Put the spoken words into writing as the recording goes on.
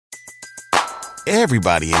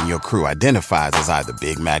Everybody in your crew identifies as either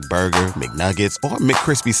Big Mac Burger, McNuggets, or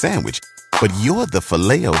McCrispy Sandwich. But you're the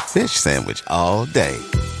Filet-O-Fish Sandwich all day.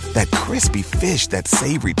 That crispy fish, that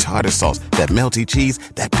savory tartar sauce, that melty cheese,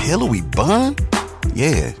 that pillowy bun.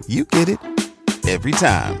 Yeah, you get it. Every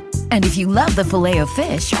time. And if you love the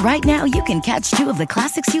Filet-O-Fish, right now you can catch 2 of the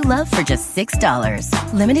classics you love for just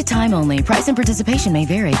 $6. Limited time only. Price and participation may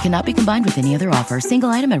vary. Cannot be combined with any other offer. Single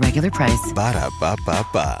item at regular price.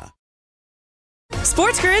 Ba-da-ba-ba-ba.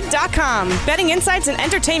 SportsGrid.com. Betting insights and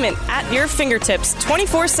entertainment at your fingertips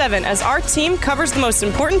 24/7 as our team covers the most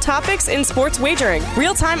important topics in sports wagering.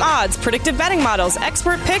 Real-time odds, predictive betting models,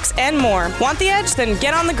 expert picks, and more. Want the edge? Then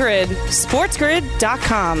get on the grid.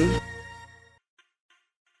 SportsGrid.com.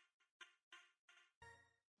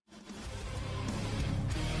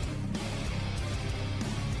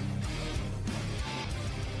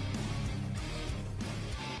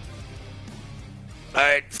 All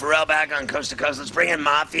right, Pharrell back on Coast to Coast. Let's bring in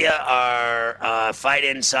Mafia, our fight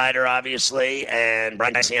insider, obviously, and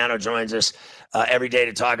Brian Ciano joins us every day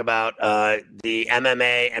to talk about the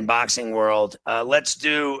MMA and boxing world. Let's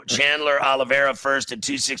do Chandler Oliveira first at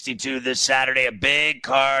 262 this Saturday, a big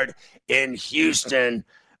card in Houston.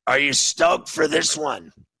 Are you stoked for this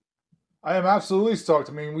one? I am absolutely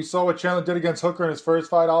stoked. I mean, we saw what Chandler did against Hooker in his first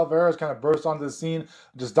fight. Oliveira has kind of burst onto the scene,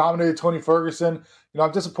 just dominated Tony Ferguson. You know,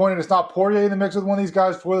 I'm disappointed it's not Poirier in the mix with one of these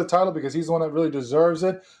guys for the title because he's the one that really deserves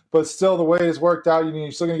it. But still, the way it's worked out,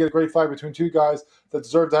 you're still going to get a great fight between two guys that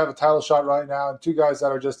deserve to have a title shot right now, and two guys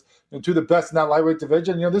that are just two of the best in that lightweight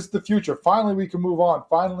division. This is the future. Finally, we can move on.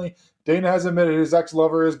 Finally, Dana has admitted his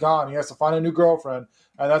ex-lover is gone. He has to find a new girlfriend,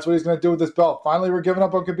 and that's what he's going to do with this belt. Finally, we're giving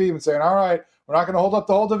up on Khabib and saying, all right, we're not going to hold up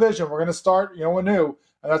the whole division. We're going to start, anew.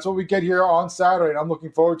 And that's what we get here on Saturday, and I'm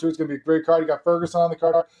looking forward to it. It's going to be a great card. You got Ferguson on the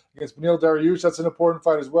card against Beneil Dariush. That's an important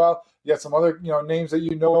fight as well. You got some other, names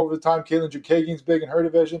that over the time. Caitlin Jukagian's big in her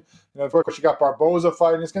division. Of course, you got Barboza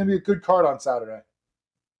fighting. It's going to be a good card on Saturday.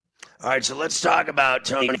 All right, so let's talk about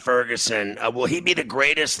Tony Ferguson. Will he be the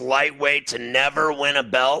greatest lightweight to never win a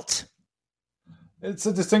belt? It's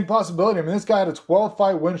a distinct possibility. I mean, this guy had a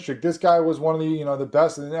 12-fight win streak. This guy was one of the, the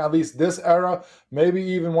best in at least this era, maybe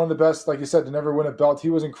even one of the best, like you said, to never win a belt.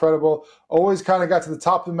 He was incredible. Always kind of got to the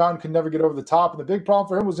top of the mountain, could never get over the top. And the big problem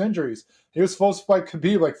for him was injuries. He was supposed to fight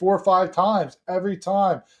Khabib like 4 or 5 times. Every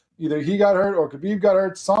time, either he got hurt or Khabib got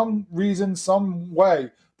hurt. Some reason, some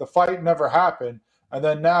way, the fight never happened. And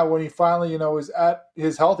then now, when he finally, is at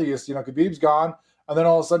his healthiest, Khabib's gone, and then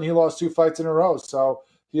all of a sudden he lost 2 fights in a row. So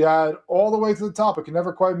he had all the way to the top, but could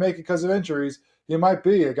never quite make it because of injuries. He might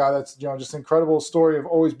be a guy that's, just incredible story of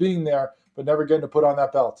always being there, but never getting to put on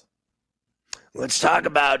that belt. Let's talk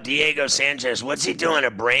about Diego Sanchez. What's he doing, a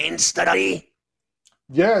brain study?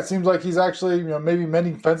 Yeah, it seems like he's actually, maybe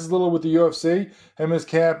mending fences a little with the UFC. Him and his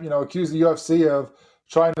camp, accused the UFC of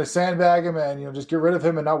trying to sandbag him and, just get rid of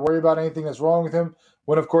him and not worry about anything that's wrong with him.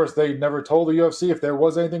 When, of course, they never told the UFC if there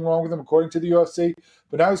was anything wrong with him, according to the UFC.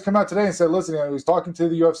 But now he's come out today and said, listen, he's talking to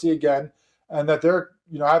the UFC again, and that they're,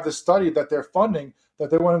 have this study that they're funding that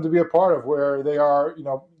they want him to be a part of, where they are,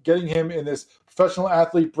 getting him in this professional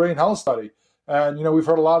athlete brain health study. And, we've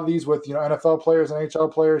heard a lot of these with, NFL players and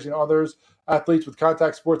NHL players, others, athletes with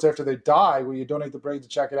contact sports after they die, where you donate the brain to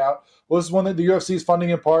check it out. Well, this is one that the UFC is funding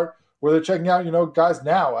in part, where they're checking out, guys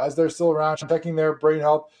now, as they're still around, checking their brain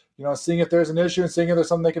health, seeing if there's an issue and seeing if there's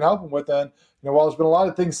something they can help them with. And, while there's been a lot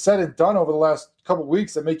of things said and done over the last couple of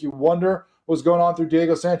weeks that make you wonder what's going on through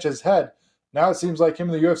Diego Sanchez's head, now it seems like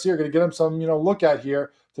him and the UFC are going to get him some, look at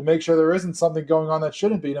here to make sure there isn't something going on that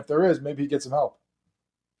shouldn't be. And if there is, maybe he gets some help.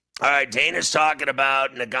 All right, Dana's talking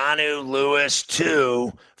about Ngannou Lewis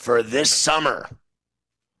 2 for this summer.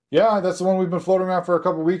 Yeah, that's the one we've been floating around for a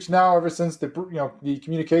couple of weeks now, ever since the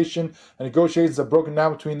communication and negotiations have broken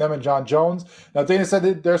down between them and John Jones. Now, Dana said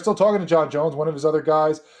that they're still talking to John Jones, one of his other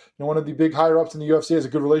guys. One of the big higher-ups in the UFC has a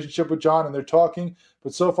good relationship with John, and they're talking.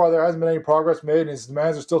 But so far, there hasn't been any progress made, and his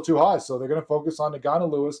demands are still too high. So they're going to focus on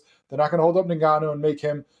Ngannou Lewis. They're not going to hold up Ngannou and make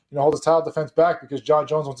him hold his title defense back because John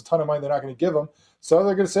Jones wants a ton of money they're not going to give him. So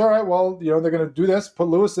they're going to say, all right, well, they're going to do this, put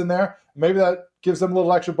Lewis in there. Maybe that gives them a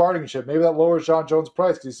little extra bargaining chip. Maybe that lowers John Jones'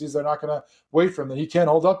 price because he sees they're not going to wait for him, that he can't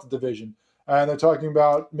hold up the division. And they're talking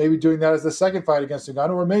about maybe doing that as the second fight against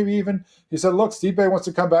Ngannou, or maybe even, he said, look, Stipe wants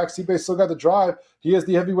to come back. Stipe's still got the drive. He is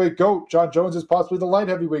the heavyweight GOAT. John Jones is possibly the light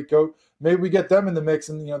heavyweight GOAT. Maybe we get them in the mix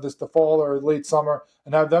in the fall or late summer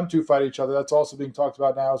and have them two fight each other. That's also being talked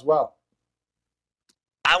about now as well.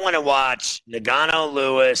 I want to watch Nagano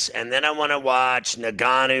Lewis, and then I want to watch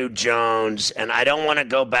Nagano Jones, and I don't want to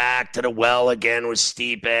go back to the well again with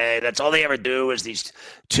Stipe. That's all they ever do is these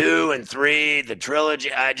 2 and 3, the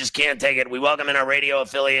trilogy. I just can't take it. We welcome in our radio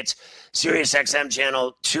affiliates, Sirius XM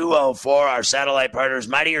channel 204, our satellite partners,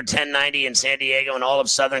 Mightier 1090 in San Diego and all of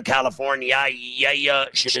Southern California.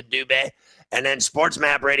 Shadube. And then Sports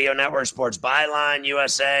Map Radio Network, Sports Byline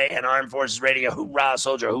USA, and Armed Forces Radio. Hoorah,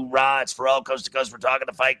 soldier, hoorah. It's Pharrell, Coast to Coast. We're talking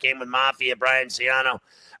the fight game with Mafia, Brian Ciano.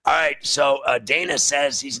 All right, so Dana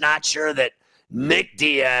says he's not sure that Nick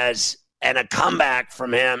Diaz and a comeback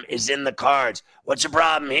from him is in the cards. What's the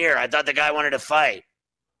problem here? I thought the guy wanted to fight.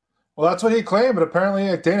 Well, that's what he claimed, but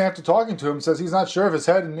apparently Dana, after talking to him, says he's not sure if his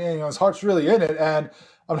head and his heart's really in it, and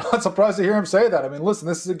I'm not surprised to hear him say that. I mean, listen,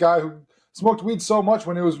 this is a guy who smoked weed so much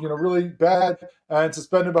when he was, really bad and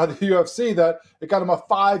suspended by the UFC that it got him a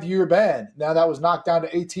 5-year ban. Now that was knocked down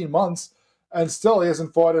to 18 months, and still he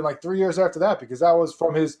hasn't fought in like 3 years after that because that was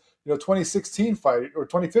from his, 2016 fight or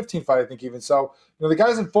 2015 fight, I think even. So, the guy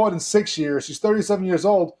hasn't fought in 6 years. He's 37 years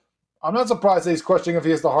old. I'm not surprised that he's questioning if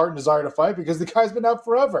he has the heart and desire to fight because the guy's been out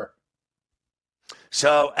forever.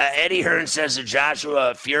 So Eddie Hearn says the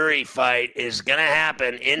Joshua Fury fight is going to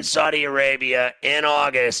happen in Saudi Arabia in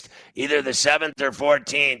August, either the 7th or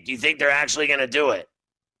 14th. Do you think they're actually going to do it?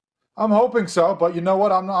 I'm hoping so, but you know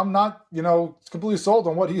what? I'm not, completely sold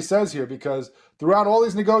on what he says here because throughout all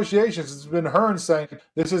these negotiations, it's been Hearn saying,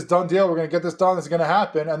 this is done deal. We're going to get this done. This is going to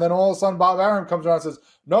happen. And then all of a sudden, Bob Arum comes around and says,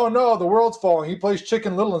 no, the world's falling. He plays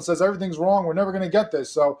Chicken Little and says everything's wrong. We're never going to get this.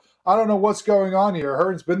 So I don't know what's going on here.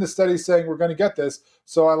 Hearn's been the steady saying we're going to get this.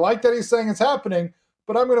 So I like that he's saying it's happening,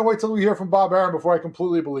 but I'm going to wait till we hear from Bob Arum before I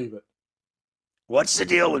completely believe it. What's the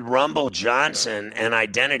deal with Rumble Johnson and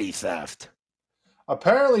identity theft?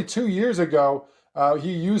 Apparently 2 years ago,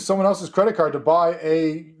 he used someone else's credit card to buy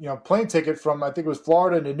a plane ticket from, I think it was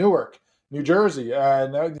Florida to Newark, New Jersey.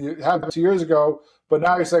 And it happened 2 years ago. But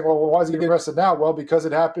now you're saying, well, why is he getting arrested now? Well, because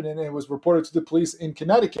it happened and it was reported to the police in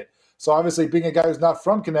Connecticut. So obviously being a guy who's not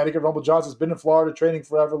from Connecticut, Rumble Johnson's been in Florida training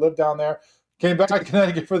forever, lived down there, came back to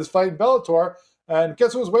Connecticut for this fight in Bellator. And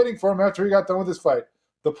guess who was waiting for him after he got done with this fight?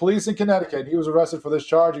 The police in Connecticut. He was arrested for this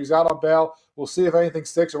charge. He's out on bail. We'll see if anything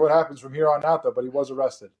sticks or what happens from here on out, though. But he was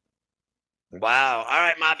arrested. Wow. All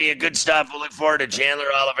right, Mafia, good stuff. We'll look forward to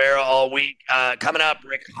Chandler Oliveira all week. Coming up,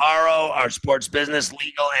 Rick Haro, our sports business,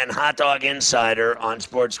 legal, and hot dog insider on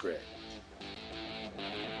Sports Grid.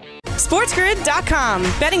 SportsGrid.com.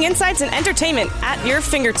 Betting insights and entertainment at your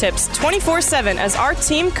fingertips 24/7 as our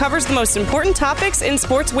team covers the most important topics in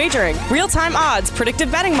sports wagering. Real-time odds,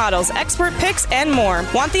 predictive betting models, expert picks, and more.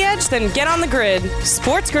 Want the edge? Then get on the grid.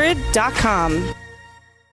 SportsGrid.com.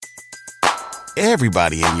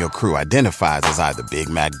 Everybody in your crew identifies as either Big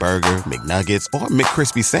Mac Burger, McNuggets, or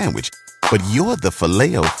McCrispy Sandwich. But you're the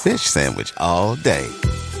Filet-O-Fish Sandwich all day.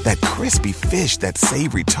 That crispy fish, that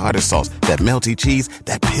savory tartar sauce, that melty cheese,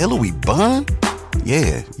 that pillowy bun.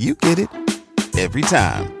 Yeah, you get it. Every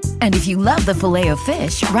time. And if you love the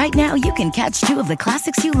Filet-O-Fish, right now you can catch 2 of the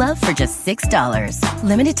classics you love for just $6.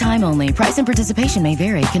 Limited time only. Price and participation may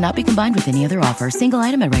vary. Cannot be combined with any other offer. Single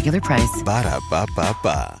item at regular price.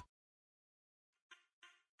 Ba-da-ba-ba-ba.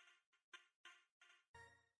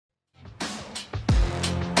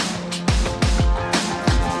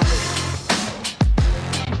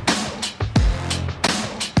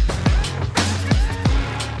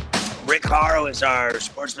 Rick Haro is our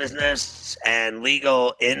sports business and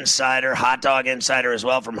legal insider, hot dog insider as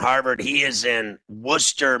well from Harvard. He is in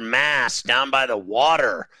Worcester, Mass, down by the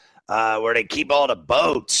water, where they keep all the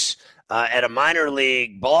boats at a minor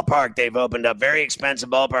league ballpark they've opened up. Very expensive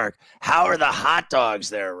ballpark. How are the hot dogs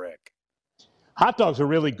there, Rick? Hot dogs are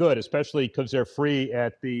really good, especially because they're free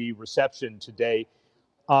at the reception today.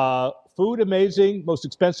 Food amazing. Most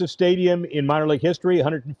expensive stadium in minor league history,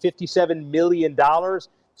 $157 million.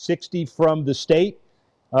 60 from the state,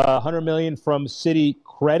 100 million from city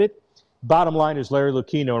credit. Bottom line is Larry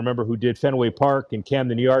Lucchino, remember, who did Fenway Park and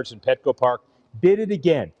Camden Yards and Petco Park, did it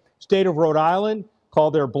again. State of Rhode Island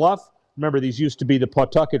called their bluff. Remember, these used to be the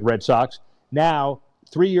Pawtucket Red Sox. Now,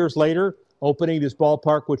 3 years later, opening this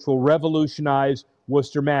ballpark, which will revolutionize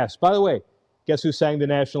Worcester, Mass. By the way, guess who sang the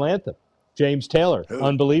national anthem? James Taylor. Who?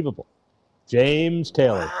 Unbelievable. James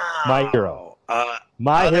Taylor, Wow. my hero.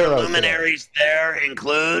 My other hero. luminaries there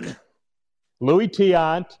include Louis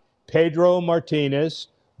Tiant, Pedro Martinez,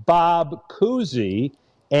 Bob Cousy,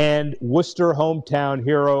 and Worcester hometown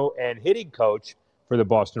hero and hitting coach for the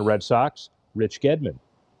Boston Red Sox, Rich Gedman.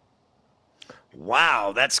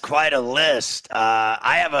 Wow, that's quite a list.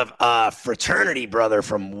 I have a fraternity brother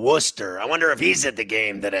from Worcester. I wonder if he's at the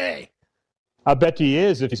game today. I bet he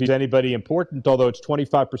is if he's anybody important, although it's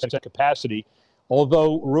 25% capacity.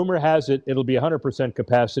 Although rumor has it it'll be 100%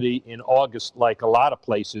 capacity in August, like a lot of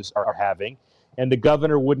places are having. And the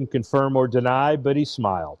governor wouldn't confirm or deny, but he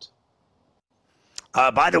smiled.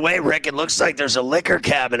 By the way, Rick, it looks like there's a liquor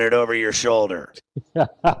cabinet over your shoulder.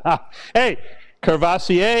 Hey,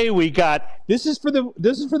 Courvoisier, we got this is for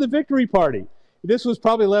the victory party. This was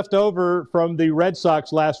probably left over from the Red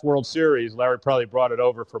Sox last World Series. Larry probably brought it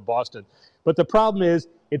over for Boston. But the problem is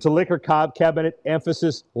it's a liquor cabinet,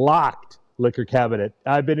 emphasis locked liquor cabinet.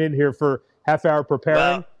 I've been in here for half hour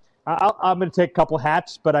preparing. Well, I'm going to take a couple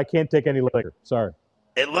hats, but I can't take any liquor. Sorry.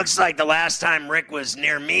 It looks like the last time Rick was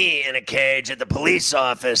near me in a cage at the police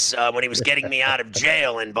office when he was getting me out of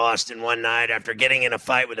jail in Boston one night after getting in a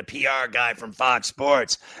fight with a PR guy from Fox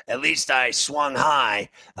Sports. At least I swung high,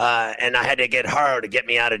 and I had to get hard to get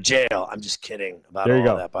me out of jail. I'm just kidding about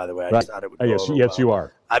all that, by the way. I just thought it would go over yes, well. you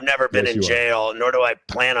are. I've never been in jail, nor do I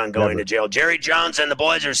plan on going to jail. Jerry Jones and the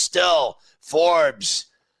boys are still Forbes'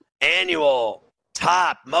 annual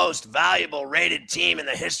top most valuable rated team in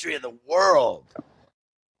the history of the world.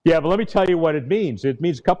 Yeah, but let me tell you what it means. It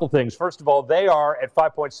means a couple things. First of all, they are at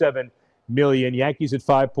 5.7 million. Yankees at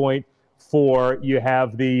 5.4. You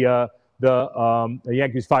have the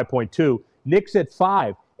Yankees 5.2. Knicks at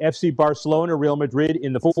 5. FC Barcelona, Real Madrid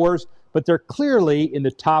in the 4s, but they're clearly in the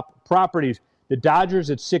top properties. The Dodgers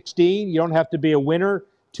at 16. You don't have to be a winner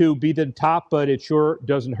to be the top, but it sure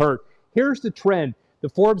doesn't hurt. Here's the trend. The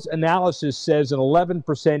Forbes analysis says an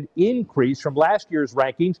 11% increase from last year's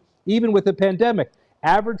rankings, even with the pandemic.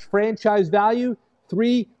 Average franchise value,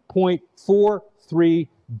 $3.43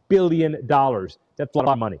 billion. That's a lot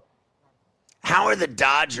of money. How are the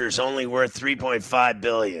Dodgers only worth $3.5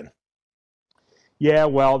 billion? Yeah,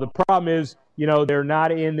 well, the problem is, they're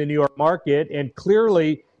not in the New York market, and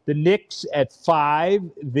clearly the Knicks at 5,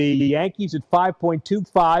 the Yankees at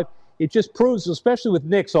 5.25. It just proves, especially with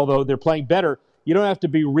Knicks, although they're playing better, you don't have to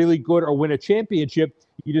be really good or win a championship.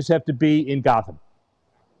 You just have to be in Gotham.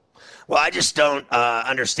 Well, I just don't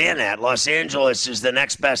understand that. Los Angeles is the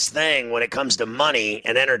next best thing when it comes to money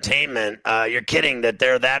and entertainment. You're kidding that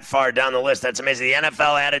they're that far down the list. That's amazing. The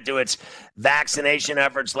NFL added to its vaccination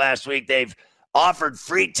efforts last week. They've offered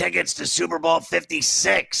free tickets to Super Bowl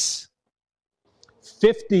 56.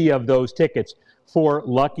 50 of those tickets for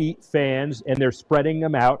lucky fans, and they're spreading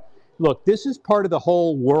them out. Look, this is part of the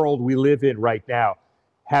whole world we live in right now.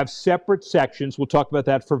 Have separate sections. We'll talk about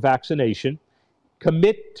that for vaccination.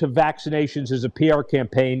 Commit to vaccinations as a PR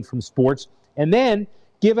campaign from sports, and then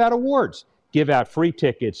give out awards, give out free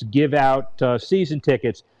tickets, give out season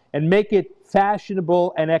tickets, and make it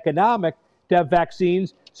fashionable and economic to have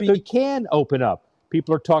vaccines so you can open up.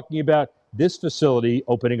 People are talking about this facility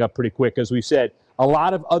opening up pretty quick, as we said. A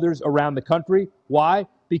lot of others around the country. Why?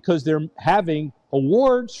 Because they're having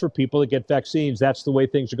awards for people to get vaccines. That's the way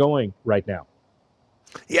things are going right now.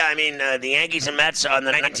 Yeah, I mean, the Yankees and Mets on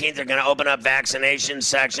the 19th are going to open up vaccination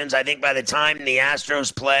sections. I think by the time the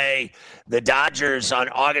Astros play the Dodgers on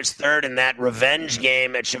August 3rd in that revenge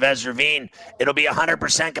game at Chavez Ravine, it'll be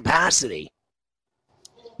 100% capacity.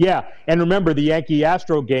 Yeah, and remember the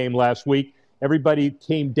Yankee-Astro game last week, everybody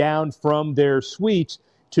came down from their suites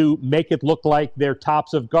to make it look like their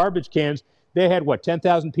tops of garbage cans. They had,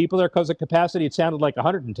 10,000 people there because of capacity? It sounded like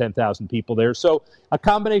 110,000 people there. So a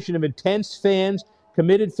combination of intense fans,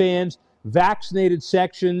 committed fans, vaccinated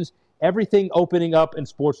sections, everything opening up, and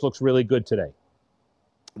sports looks really good today.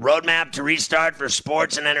 Roadmap to restart for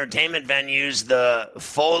sports and entertainment venues, the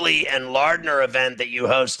Foley and Lardner event that you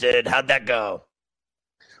hosted. How'd that go?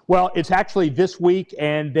 Well, it's actually this week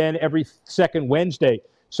and then every second Wednesday.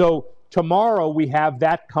 So tomorrow we have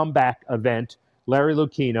that comeback event. Larry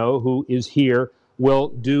Lucchino, who is here, will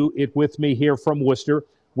do it with me here from Worcester.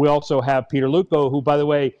 We also have Peter Lugo, who, by the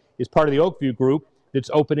way, is part of the Oakview Group, that's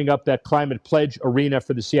opening up that Climate Pledge arena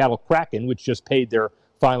for the Seattle Kraken, which just paid their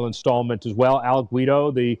final installment as well. Al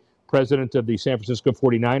Guido, the president of the San Francisco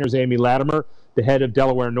 49ers, Amy Latimer, the head of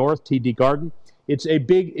Delaware North, TD Garden. It's a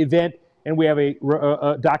big event, and we have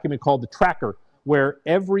a document called the Tracker, where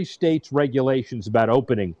every state's regulations about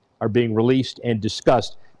opening are being released and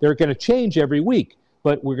discussed. They're going to change every week,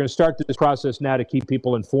 but we're going to start this process now to keep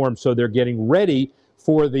people informed so they're getting ready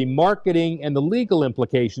for the marketing and the legal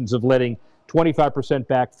implications of letting 25%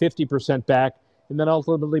 back, 50% back, and then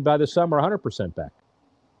ultimately by the summer, 100% back.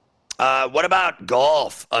 What about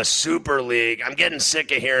golf, a super league? I'm getting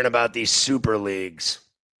sick of hearing about these super leagues.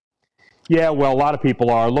 Yeah, well, a lot of people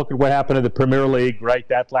are. Look at what happened to the Premier League, right?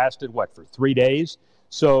 That lasted, for 3 days?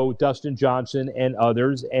 So Dustin Johnson and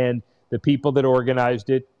others and the people that organized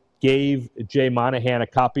it gave Jay Monahan a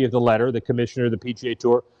copy of the letter, the commissioner of the PGA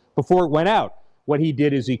Tour, before it went out. What he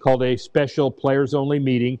did is he called a special players-only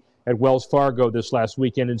meeting at Wells Fargo this last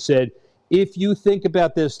weekend and said, if you think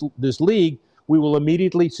about this league, we will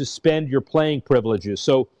immediately suspend your playing privileges.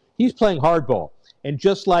 So he's playing hardball. And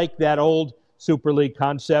just like that old Super League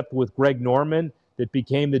concept with Greg Norman that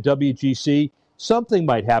became the WGC, something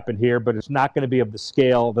might happen here, but it's not going to be of the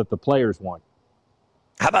scale that the players want.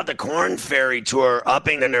 How about the Corn Ferry Tour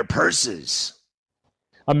upping in their purses?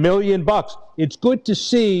 $1 million. It's good to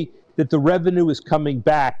see that the revenue is coming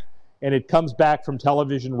back, and it comes back from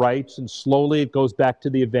television rights, and slowly it goes back to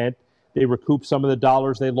the event. They recoup some of the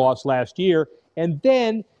dollars they lost last year, and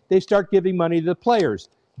then they start giving money to the players.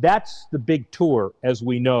 That's the big tour, as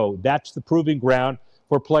we know. That's the proving ground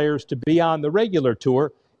for players to be on the regular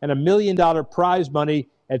tour, and $1 million prize money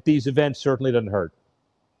at these events certainly doesn't hurt.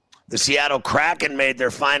 The Seattle Kraken made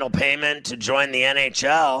their final payment to join the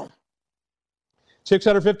NHL.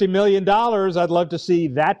 $650 million. I'd love to see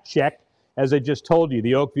that check. As I just told you,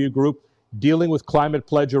 the Oakview Group dealing with Climate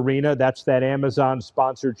Pledge Arena. That's that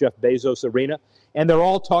Amazon-sponsored Jeff Bezos arena. And they're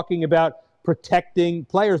all talking about protecting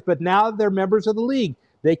players. But now they're members of the league.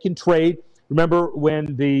 They can trade. Remember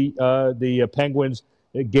when the Penguins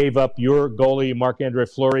gave up your goalie, Marc-Andre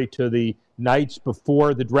Fleury, to the Knights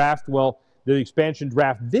before the draft? Well, the expansion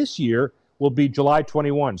draft this year will be July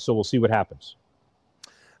 21, so we'll see what happens.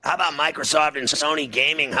 How about Microsoft and Sony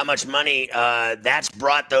Gaming? How much money that's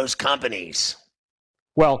brought those companies?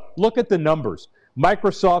 Well, look at the numbers.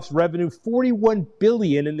 Microsoft's revenue, $41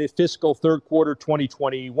 billion in the fiscal third quarter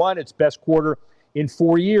 2021, its best quarter in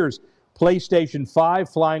 4 years. PlayStation 5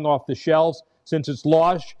 flying off the shelves since its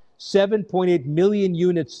launch, 7.8 million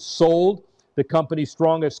units sold, the company's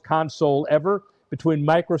strongest console ever. Between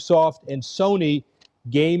Microsoft and Sony,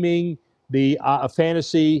 gaming, the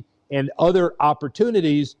fantasy, and other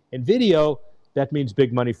opportunities in video, that means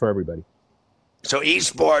big money for everybody. So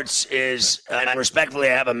esports is, and respectfully,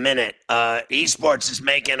 I have a minute. Esports is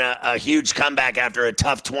making a huge comeback after a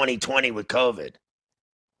tough 2020 with COVID.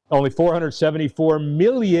 Only 474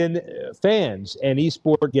 million fans, and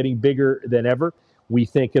esport getting bigger than ever. We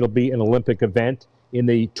think it'll be an Olympic event in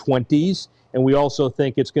the 20s, and we also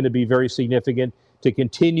think it's going to be very significant to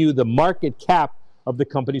continue the market cap of the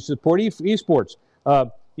companies who support esports.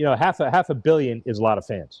 Half a billion is a lot of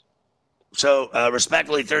fans. So,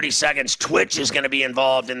 respectfully, 30 seconds, Twitch is going to be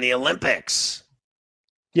involved in the Olympics.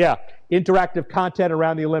 Yeah, interactive content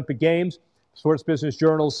around the Olympic Games. Sports Business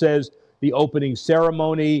Journal says the opening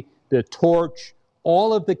ceremony, the torch,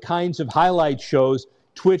 all of the kinds of highlight shows,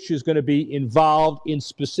 Twitch is going to be involved in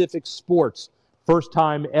specific sports. First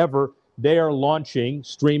time ever, they are launching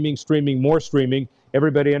streaming, more streaming.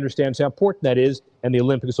 Everybody understands how important that is, and the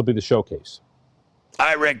Olympics will be the showcase. All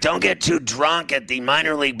right, Rick, don't get too drunk at the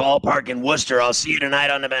minor league ballpark in Worcester. I'll see you tonight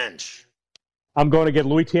on the bench. I'm going to get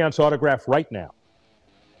Louis Tiant's autograph right now.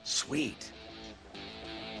 Sweet.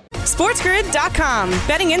 SportsGrid.com.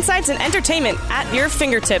 Betting insights and entertainment at your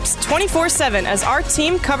fingertips 24/7 as our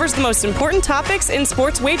team covers the most important topics in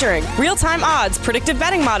sports wagering. Real-time odds, predictive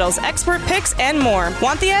betting models, expert picks, and more.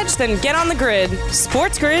 Want the edge? Then get on the grid.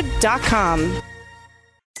 SportsGrid.com.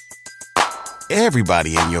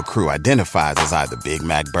 Everybody in your crew identifies as either Big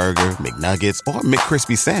Mac Burger, McNuggets, or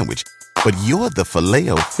McCrispy Sandwich. But you're the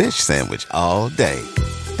Filet-O-Fish Sandwich all day.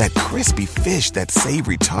 That crispy fish, that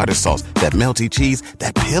savory tartar sauce, that melty cheese,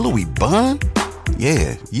 that pillowy bun.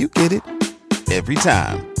 Yeah, you get it. Every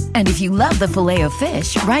time. And if you love the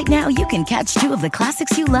Filet-O-Fish, right now you can catch two of the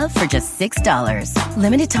classics you love for just $6.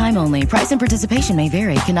 Limited time only. Price and participation may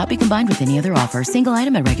vary. Cannot be combined with any other offer. Single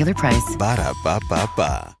item at regular price.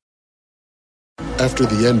 Ba-da-ba-ba-ba. After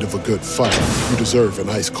the end of a good fight, you deserve an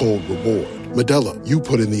ice-cold reward. Modelo, you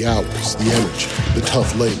put in the hours, the energy, the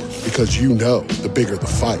tough labor, because you know the bigger the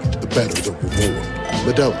fight, the better the reward.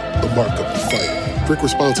 Modelo, the mark of the fighter. Drink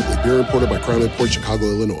responsibly. Beer imported by Crown Imports, Chicago,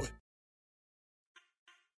 Illinois.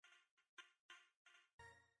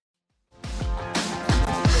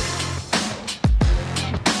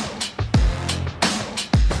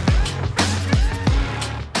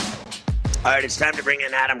 All right, it's time to bring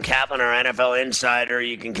in Adam Kaplan, our NFL insider.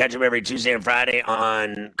 You can catch him every Tuesday and Friday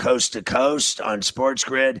on Coast to Coast on Sports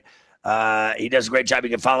Grid. He does a great job. You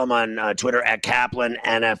can follow him on Twitter at Kaplan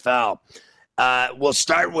NFL. We'll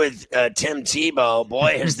start with Tim Tebow.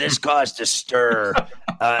 Boy, has this caused a stir.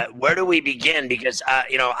 Where do we begin? Because,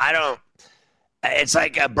 I don't – it's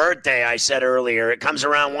like a birthday, I said earlier. It comes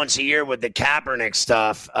around once a year with the Kaepernick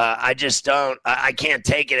stuff. I just don't – I can't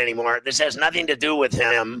take it anymore. This has nothing to do with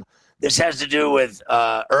him. This has to do with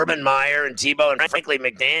Urban Meyer and Tebow, and frankly,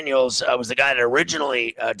 McDaniels was the guy that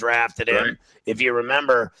originally drafted him, right. If you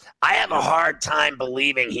remember. I have a hard time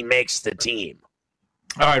believing he makes the team.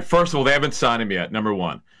 All right, first of all, they haven't signed him yet, number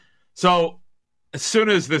one. So as soon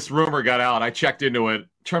as this rumor got out, I checked into it in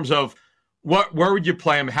terms of where would you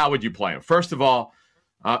play him, how would you play him? First of all,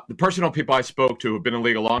 the personal people I spoke to who've been in the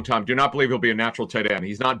league a long time do not believe he'll be a natural tight end.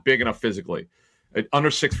 He's not big enough physically. Under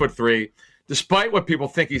 6'3". Despite what people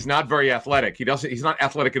think, he's not very athletic. He's not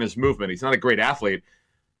athletic in his movement. He's not a great athlete.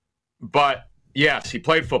 But yes, he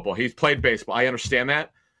played football. He's played baseball. I understand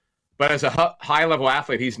that. But as a high-level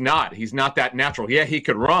athlete, he's not. He's not that natural. Yeah, he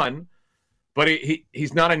could run, but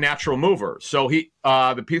he's not a natural mover. So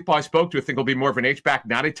the people I spoke to think he'll be more of an H-back,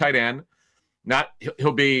 not a tight end.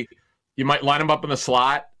 You might line him up in the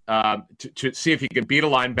slot to see if he can beat a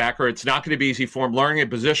linebacker. It's not going to be easy for him learning a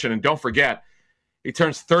position. And don't forget, he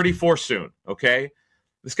turns 34 soon, okay?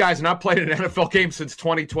 This guy's not played an NFL game since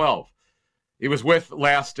 2012. He was with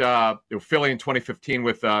Philly in 2015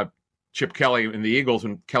 with Chip Kelly in the Eagles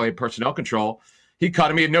when Kelly had personnel control. He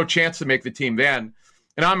cut him. He had no chance to make the team then.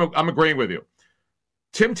 And I'm agreeing with you.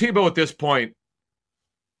 Tim Tebow at this point,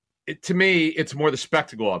 to me, it's more the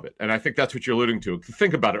spectacle of it. And I think that's what you're alluding to.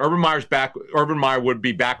 Think about it. Urban Meyer's back. Urban Meyer would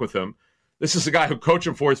be back with him. This is the guy who coached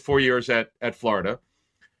him for his 4 years at Florida.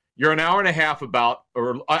 You're an hour and a half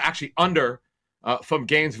under from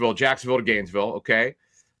Jacksonville to Gainesville, okay?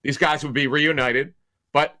 These guys would be reunited,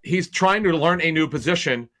 but he's trying to learn a new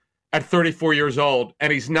position at 34 years old,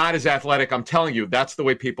 and he's not as athletic. I'm telling you, that's the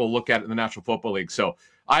way people look at it in the National Football League. So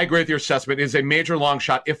I agree with your assessment. It is a major long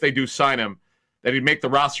shot if they do sign him that he'd make the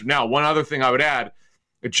roster. Now, one other thing I would add,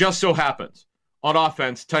 it just so happens, on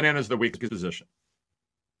offense, tight end is the weakest position.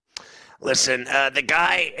 Listen, the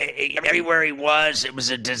guy, everywhere he was, it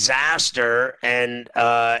was a disaster. And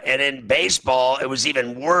in baseball, it was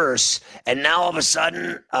even worse. And now all of a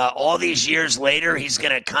sudden, all these years later, he's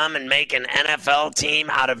going to come and make an NFL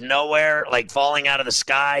team out of nowhere, like falling out of the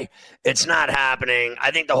sky. It's not happening.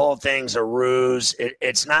 I think the whole thing's a ruse.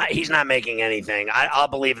 It's not. He's not making anything. I'll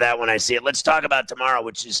believe that when I see it. Let's talk about tomorrow,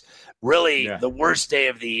 which is really the worst day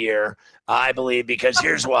of the year, I believe, because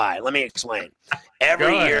here's why. Let me explain.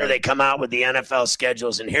 Every year they come out with the NFL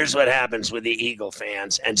schedules, and here's what happens with the Eagle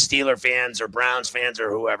fans and Steeler fans or Browns fans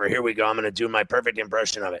or whoever. Here we go. I'm going to do my perfect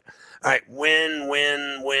impression of it. All right. Win,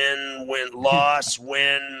 loss,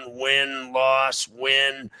 win, loss,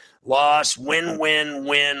 win, loss,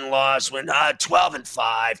 win, loss, win.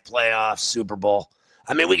 12-5 playoffs, Super Bowl.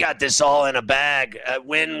 I mean, we got this all in a bag.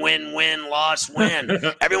 Win, loss, win.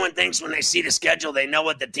 Everyone thinks when they see the schedule, they know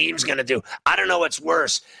what the team's going to do. I don't know what's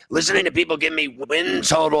worse. Listening to people give me win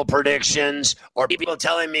total predictions or people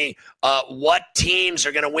telling me what teams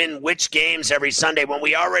are going to win which games every Sunday when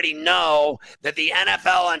we already know that the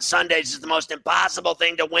NFL on Sundays is the most impossible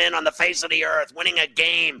thing to win on the face of the earth. Winning a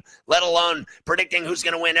game, let alone predicting who's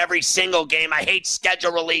going to win every single game. I hate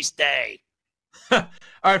schedule release day. All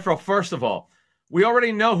right, Phil, first of all, we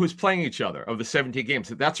already know who's playing each other of the 17 games.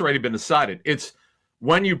 That's already been decided. It's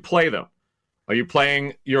when you play them. Are you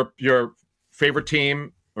playing your favorite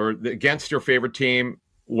team or against your favorite team?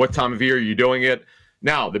 What time of year are you doing it?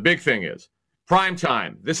 Now, the big thing is prime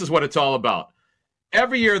time. This is what it's all about.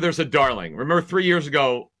 Every year there's a darling. Remember 3 years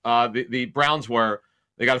ago, the Browns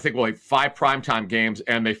they got to think, like 5 primetime games,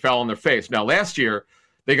 and they fell on their face. Now, last year,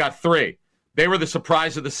 they got 3. They were the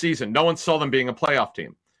surprise of the season. No one saw them being a playoff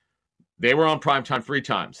team. They were on primetime 3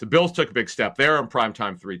 times. The Bills took a big step. They were on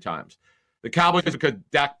primetime 3 times. The Cowboys, because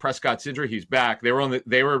Dak Prescott's injury, he's back. They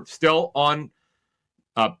were still on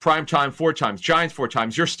primetime 4 times. Giants 4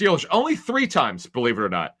 times. Your Steelers only 3 times, believe it or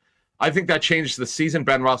not. I think that changed the season.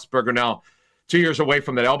 Ben Roethlisberger now 2 years away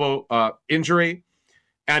from that elbow injury.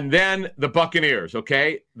 And then the Buccaneers,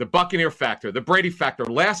 okay? The Buccaneer factor, the Brady factor.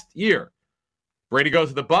 Last year, Brady goes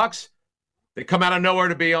to the Bucs. They come out of nowhere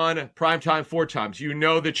to be on primetime 4 times. You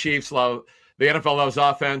know the Chiefs love, the NFL loves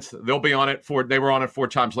offense. They'll be on it they were on it 4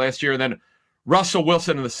 times last year. And then Russell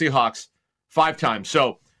Wilson and the Seahawks 5 times.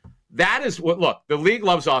 So that is the league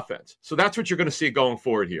loves offense. So that's what you're going to see going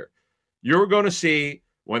forward here. You're going to see,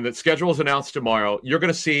 when the schedule is announced tomorrow, you're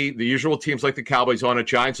going to see the usual teams like the Cowboys on it,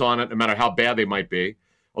 Giants on it, no matter how bad they might be,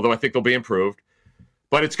 although I think they'll be improved.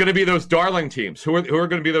 But it's going to be those darling teams. Who are going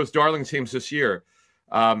to be those darling teams this year?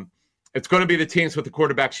 It's going to be the teams with the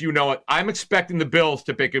quarterbacks. You know it. I'm expecting the Bills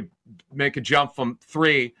to make a jump from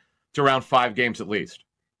 3 to around 5 games at least.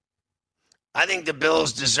 I think the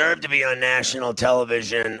Bills deserve to be on national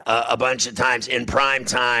television a bunch of times in prime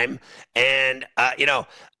time. And,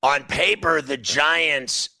 on paper, the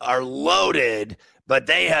Giants are loaded, but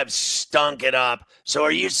they have stunk it up. So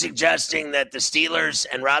are you suggesting that the Steelers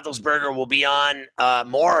and Roethlisberger will be on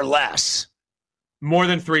more or less? More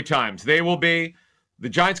than 3 times. They will be. The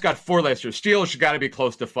Giants got 4 last year. Steelers got to be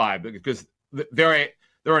close to 5 because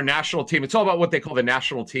They're a national team. It's all about what they call the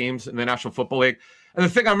national teams in the National Football League. And the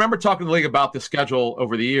thing, I remember talking to the league about the schedule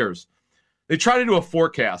over the years. They try to do a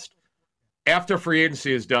forecast after free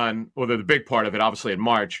agency is done, or the big part of it, obviously in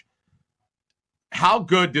March. How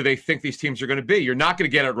good do they think these teams are going to be? You're not going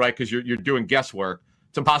to get it right because you're doing guesswork.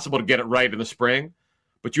 It's impossible to get it right in the spring,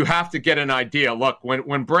 but you have to get an idea. Look,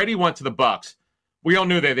 when Brady went to the Bucs, we all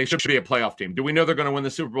knew they should be a playoff team. Do we know they're going to win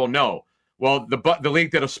the Super Bowl? No. Well, the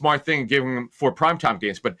league did a smart thing giving them 4 primetime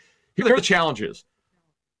games. But here are the challenges.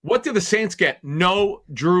 What did the Saints get? No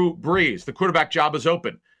Drew Brees. The quarterback job is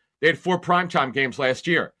open. They had 4 primetime games last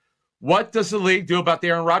year. What does the league do about the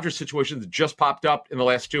Aaron Rodgers situation that just popped up in the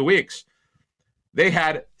last 2 weeks? They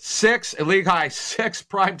had 6, a league high, 6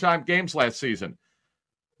 primetime games last season.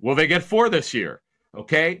 Will they get 4 this year?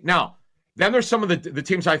 Okay. Now, then there's some of the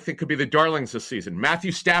teams I think could be the darlings this season.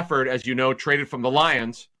 Matthew Stafford, as you know, traded from the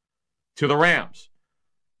Lions to the Rams.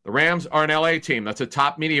 The Rams are an LA team. That's a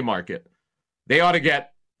top media market. They ought to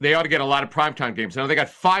get a lot of primetime games. Now, they got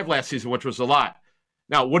 5 last season, which was a lot.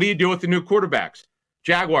 Now, what do you do with the new quarterbacks?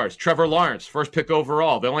 Jaguars, Trevor Lawrence, first pick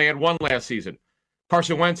overall. They only had 1 last season.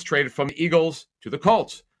 Carson Wentz traded from the Eagles to the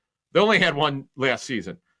Colts. They only had 1 last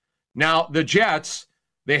season. Now, the Jets,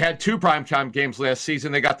 they had 2 primetime games last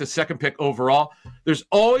season. They got the 2nd pick overall. There's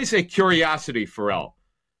always a curiosity, Pharrell,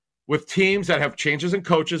 with teams that have changes in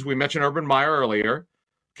coaches. We mentioned Urban Meyer earlier.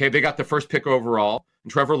 Okay, they got the 1st pick overall.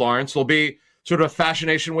 And Trevor Lawrence. There'll be sort of a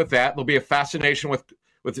fascination with that. There'll be a fascination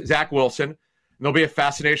with Zach Wilson. And there'll be a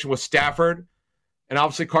fascination with Stafford and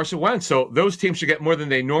obviously Carson Wentz. So those teams should get more than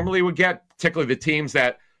they normally would get, particularly the teams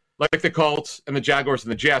that, like the Colts and the Jaguars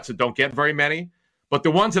and the Jets, that don't get very many. But the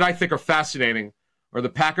ones that I think are fascinating are the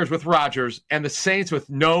Packers with Rodgers and the Saints with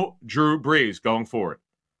no Drew Brees going forward.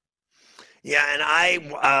 Yeah, and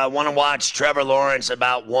I want to watch Trevor Lawrence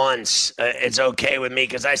about once. It's okay with me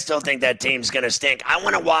because I still think that team's going to stink. I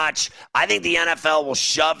want to watch. I think the NFL will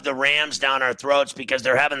shove the Rams down our throats because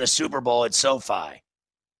they're having the Super Bowl at SoFi.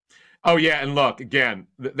 Oh, yeah, and look, again,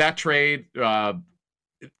 that trade,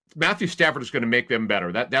 Matthew Stafford is going to make them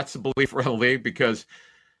better. That's the belief around the league because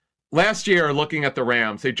last year, looking at the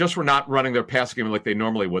Rams, they just were not running their passing game like they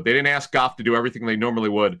normally would. They didn't ask Goff to do everything they normally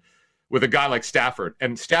would with a guy like Stafford.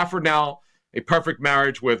 And Stafford now, a perfect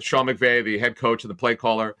marriage with Sean McVay, the head coach and the play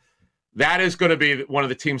caller. That is going to be one of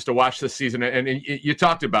the teams to watch this season. And you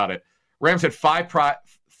talked about it. Rams had 5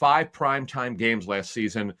 primetime games last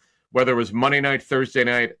season, whether it was Monday night, Thursday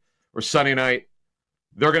night, or Sunday night.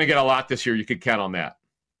 They're going to get a lot this year. You could count on that.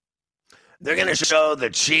 They're going to show the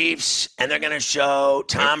Chiefs, and they're going to show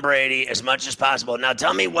Tom Brady as much as possible. Now,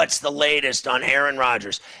 tell me what's the latest on Aaron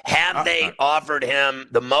Rodgers. Have they offered him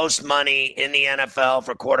the most money in the NFL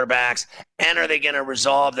for quarterbacks, and are they going to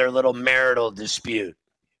resolve their little marital dispute?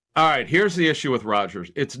 All right, here's the issue with Rodgers.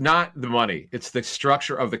 It's not the money. It's the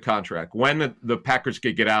structure of the contract, when the Packers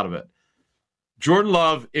could get out of it. Jordan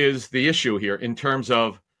Love is the issue here in terms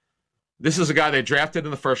of this is a guy they drafted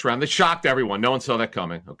in the 1st round. They shocked everyone. No one saw that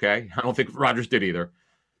coming, okay? I don't think Rodgers did either.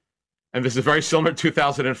 And this is very similar to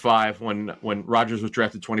 2005 when Rodgers was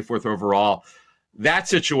drafted 24th overall. That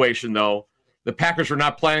situation, though, the Packers were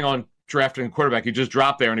not planning on drafting a quarterback. He just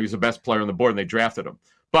dropped there, and he was the best player on the board, and they drafted him.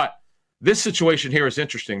 But this situation here is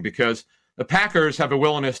interesting because the Packers have a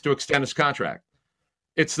willingness to extend his contract.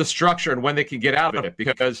 It's the structure and when they can get out of it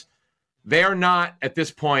because they are not, at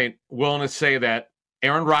this point, willing to say that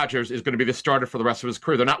Aaron Rodgers is going to be the starter for the rest of his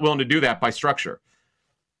career. They're not willing to do that by structure.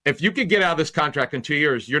 If you could get out of this contract in 2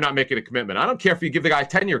 years, you're not making a commitment. I don't care if you give the guy a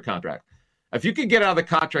 10-year contract. If you can get out of the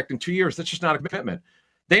contract in 2 years, that's just not a commitment.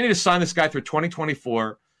 They need to sign this guy through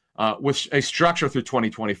 2024 with a structure through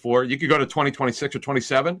 2024. You could go to 2026 or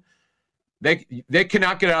 27. They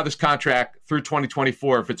cannot get out of this contract through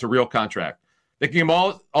 2024 if it's a real contract. They can give him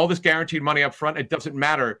all this guaranteed money up front. It doesn't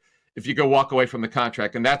matter if you go walk away from the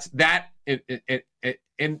contract. And that's that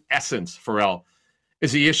in essence, Pharrell,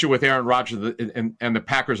 is the issue with Aaron Rodgers and the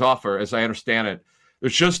Packers offer, as I understand it.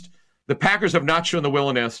 There's just the Packers have not shown the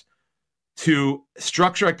willingness to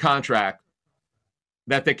structure a contract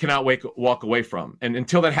that they cannot walk away from. And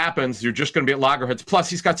until that happens, you're just going to be at loggerheads. Plus,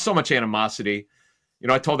 he's got so much animosity. You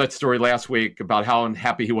know, I told that story last week about how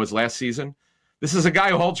unhappy he was last season. This is a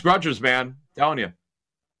guy who holds grudges, man. I'm telling you.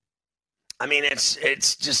 I mean,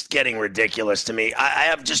 it's just getting ridiculous to me. I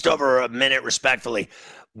have just over a minute, respectfully.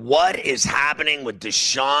 What is happening with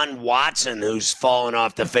Deshaun Watson, who's fallen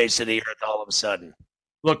off the face of the earth all of a sudden?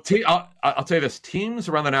 Look, I'll tell you this. Teams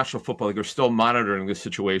around the National Football League are still monitoring this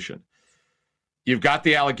situation. You've got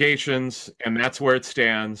the allegations, and that's where it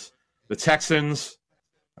stands. The Texans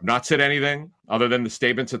have not said anything other than the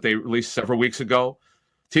statements that they released several weeks ago.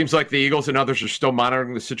 Teams like the Eagles and others are still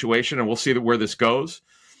monitoring the situation, and we'll see where this goes.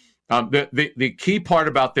 The key part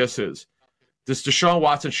about this is, does Deshaun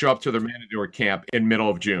Watson show up to their mandatory camp in middle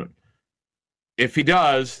of June? If he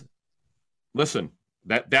does, listen,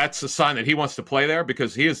 that's a sign that he wants to play there,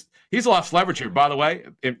 because he's lost leverage here, by the way,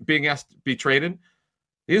 in being asked to be traded.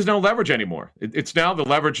 He has no leverage anymore. It's now the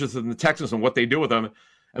leverage is in the Texans and what they do with them.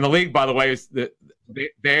 And the league, by the way, is that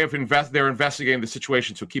they're investigating the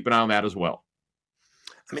situation, so keep an eye on that as well.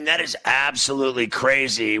 I mean, that is absolutely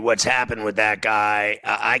crazy what's happened with that guy.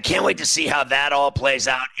 I can't wait to see how that all plays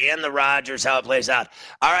out, and the Rodgers, how it plays out.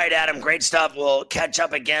 All right, Adam, great stuff. We'll catch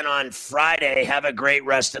up again on Friday. Have a great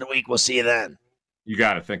rest of the week. We'll see you then. You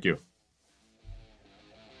got it. Thank you.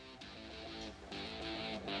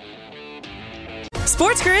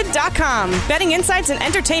 SportsGrid.com. Betting insights and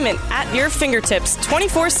entertainment at your fingertips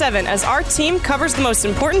 24/7 as our team covers the most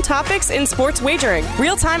important topics in sports wagering.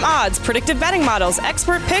 Real-time odds, predictive betting models,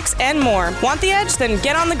 expert picks, and more. Want the edge? Then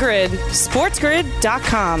get on the grid.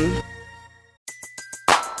 SportsGrid.com.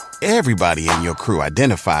 Everybody in your crew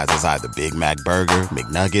identifies as either Big Mac Burger,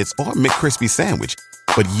 McNuggets, or McCrispy Sandwich.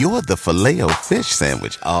 But you're the Filet-O-Fish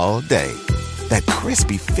Sandwich all day. That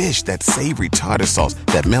crispy fish, that savory tartar sauce,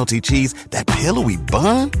 that melty cheese, that pillowy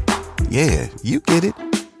bun. Yeah, you get it.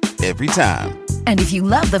 Every time. And if you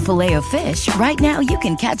love the Filet-O-Fish, right now you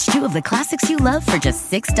can catch two of the classics you love for just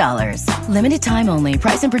 $6. Limited time only.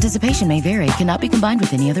 Price and participation may vary. Cannot be combined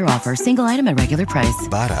with any other offer. Single item at regular price.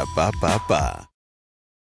 Ba-da-ba-ba-ba.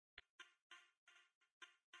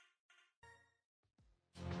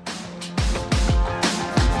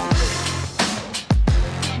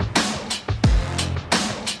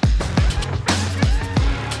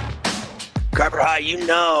 Carver High, you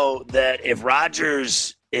know that if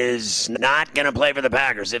Rodgers is not going to play for the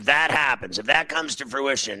Packers, if that happens, if that comes to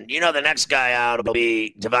fruition, you know the next guy out will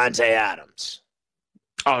be Davante Adams.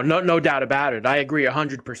 Oh, no doubt about it. I agree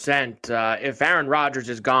 100%. If Aaron Rodgers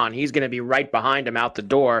is gone, he's going to be right behind him out the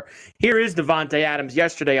door. Here is Davante Adams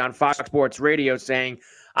yesterday on Fox Sports Radio saying,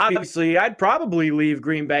 obviously, I'd probably leave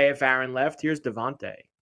Green Bay if Aaron left. Here's Davante.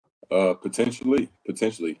 Potentially.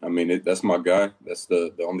 I mean, that's my guy. That's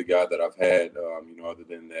the only guy that I've had, other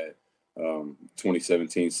than that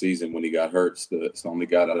 2017 season when he got hurt. It's the only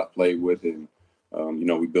guy that I played with. And,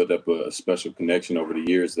 we built up a special connection over the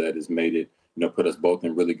years that has made it, put us both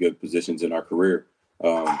in really good positions in our career.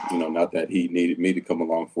 Not that he needed me to come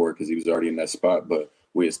along for it because he was already in that spot, but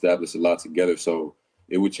we established a lot together. So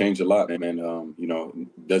it would change a lot, man.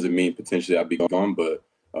 Doesn't mean potentially I'd be gone, but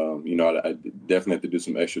I definitely have to do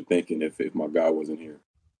some extra thinking if my guy wasn't here.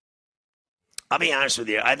 I'll be honest with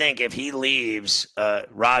you. I think if he leaves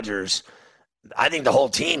Rodgers, I think the whole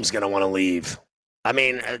team's going to want to leave. I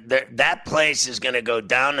mean, that place is going to go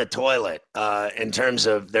down the toilet in terms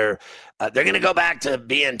of they're going to go back to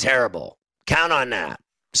being terrible. Count on that.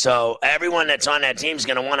 So everyone that's on that team is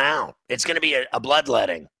going to want out. It's going to be a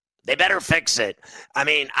bloodletting. They better fix it. I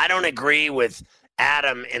mean, I don't agree with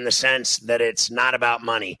Adam in the sense that it's not about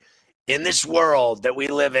money. In this world that we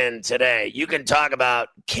live in today, you can talk about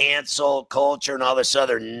cancel culture and all this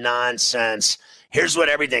other nonsense. Here's what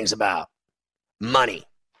everything's about. Money.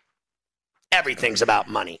 Everything's about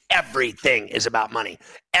money. Everything is about money.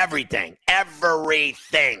 Everything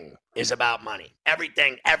is about money.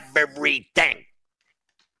 Everything.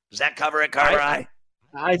 Does that cover it, Carver?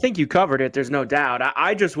 I think you covered it. There's no doubt.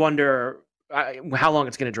 I just wonder how long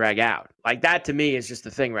it's going to drag out. Like, that to me is just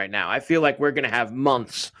the thing right now. I feel like we're going to have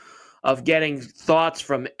months of getting thoughts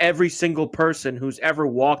from every single person who's ever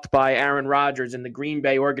walked by Aaron Rodgers in the Green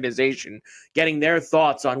Bay organization, getting their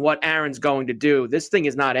thoughts on what Aaron's going to do. This thing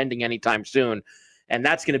is not ending anytime soon, and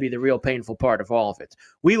that's going to be the real painful part of all of it.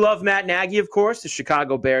 We love Matt Nagy, of course, the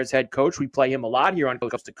Chicago Bears head coach. We play him a lot here on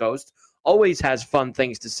Coast to Coast. Always has fun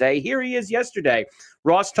things to say. Here he is yesterday,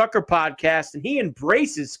 Ross Tucker podcast, and he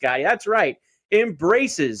embraces, Sky. That's right,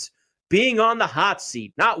 embraces being on the hot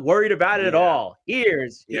seat, not worried about it at all.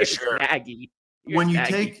 Here's Nagy. When you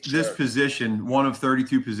take this position, one of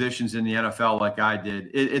 32 positions in the NFL like I did,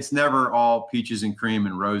 it's never all peaches and cream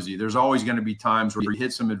and rosy. There's always going to be times where you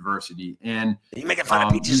hit some adversity and you get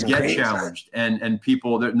challenged. And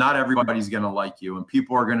people, not everybody's going to like you, and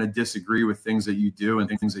people are going to disagree with things that you do and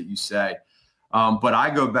things that you say. But I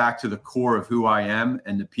go back to the core of who I am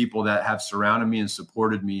and the people that have surrounded me and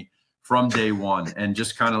supported me from day one, and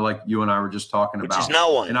just kind of like you and I were just talking about. Which is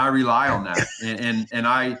no one. And I rely on that. and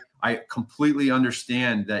I completely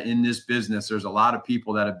understand that in this business, there's a lot of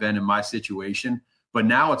people that have been in my situation, but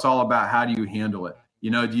now it's all about how do you handle it?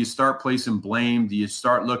 Do you start placing blame? Do you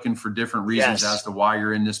start looking for different reasons as to why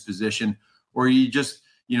you're in this position? Or you just,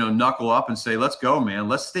 knuckle up and say, let's go, man.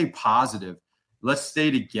 Let's stay positive. Let's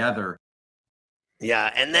stay together.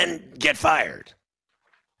 Yeah, and then get fired.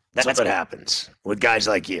 That's what happens with guys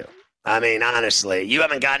like you. I mean, honestly, you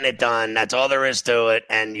haven't gotten it done. That's all there is to it.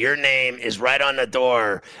 And your name is right on the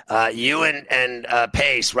door. You and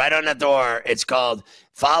Pace, right on the door. It's called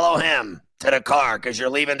follow him to the car because you're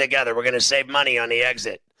leaving together. We're going to save money on the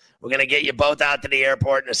exit. We're going to get you both out to the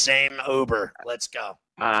airport in the same Uber. Let's go.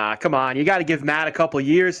 Come on. You got to give Matt a couple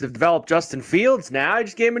years to develop Justin Fields now. I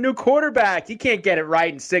just gave him a new quarterback. He can't get it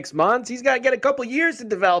right in 6 months. He's got to get a couple years to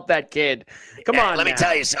develop that kid. Come on. Let me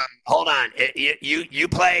tell you something. Hold on. You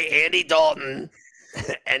play Andy Dalton,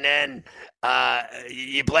 and then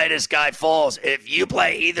you play this guy Foles. If you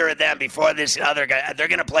play either of them before this other guy, they're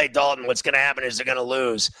going to play Dalton. What's going to happen is they're going to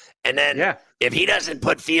lose. And then if he doesn't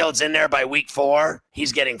put Fields in there by week 4,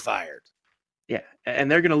 he's getting fired. Yeah, and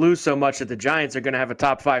they're going to lose so much that the Giants are going to have a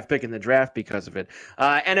top 5 pick in the draft because of it.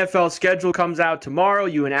 NFL schedule comes out tomorrow.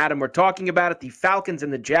 You and Adam were talking about it. The Falcons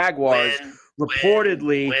and the Jaguars.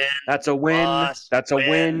 Reportedly, that's a win. That's a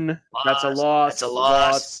win. That's a loss. That's a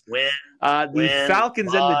loss. Win. The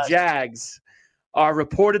Falcons and the Jags are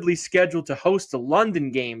reportedly scheduled to host the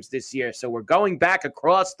London games this year. So we're going back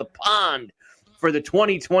across the pond for the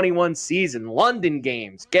 2021 season. London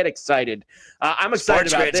games. Get excited. I'm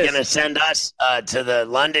excited about this. SportsGrid's going to send us to the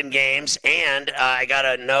London games, and I got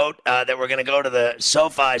a note that we're going to go to the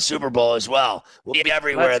SoFi Super Bowl as well. We'll be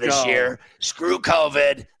everywhere this year. Screw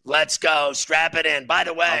COVID. Let's go. Strap it in. By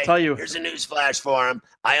the way, I'll tell you, here's a news flash for him.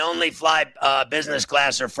 I only fly business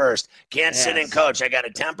class or first. Can't sit in coach. I got a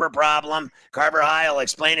temper problem. Carver High will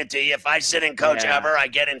explain it to you. If I sit in coach ever, I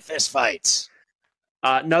get in fist fights.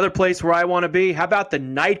 Another place where I want to be, how about the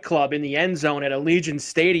nightclub in the end zone at Allegiant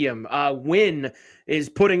Stadium? Wynn is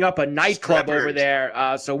putting up a nightclub over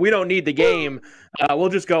there, so we don't need the game. We'll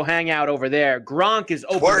just go hang out over there. Gronk is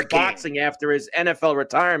open to boxing after his NFL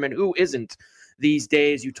retirement. Who isn't these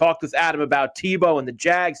days? You talked with Adam about Tebow and the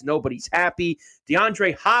Jags. Nobody's happy.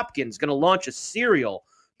 DeAndre Hopkins going to launch a cereal.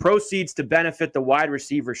 Proceeds to benefit the wide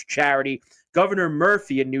receivers charity. Governor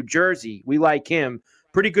Murphy in New Jersey, we like him.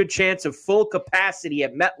 Pretty good chance of full capacity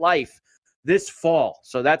at MetLife this fall.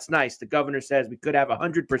 So that's nice. The governor says we could have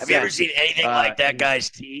 100%. Have you ever seen anything like that guy's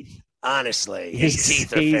teeth? Honestly, his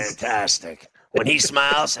teeth are fantastic. When he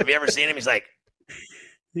smiles, have you ever seen him? He's like,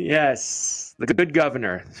 yes, the good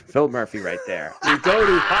governor, Phil Murphy right there. We go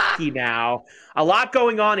to hockey now. A lot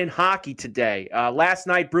going on in hockey today. Last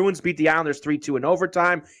night, Bruins beat the Islanders 3-2 in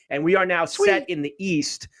overtime, and we are now set in the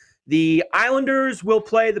East. The Islanders will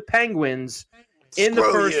play the Penguins in the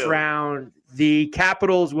first round. The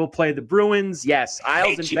Capitals will play the Bruins. Yes,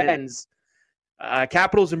 Isles and Benz.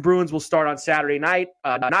 Capitals and Bruins will start on Saturday night.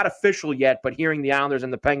 Not official yet, but hearing the Islanders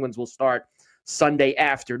and the Penguins will start Sunday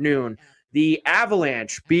afternoon. The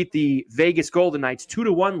Avalanche beat the Vegas Golden Knights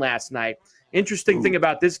 2-1 last night. Interesting thing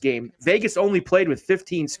about this game, Vegas only played with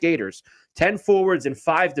 15 skaters, 10 forwards and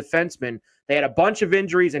 5 defensemen. They had a bunch of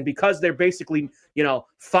injuries, and because they're basically,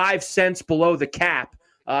 5 cents below the cap,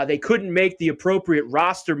 they couldn't make the appropriate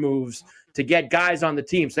roster moves to get guys on the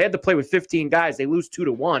team. So they had to play with 15 guys. They lose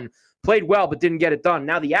 2-1. Played well, but didn't get it done.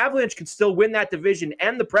 Now the Avalanche can still win that division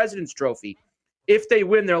and the President's Trophy if they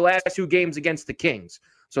win their last 2 games against the Kings.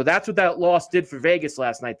 So that's what that loss did for Vegas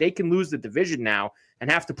last night. They can lose the division now and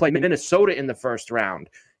have to play Minnesota in the first round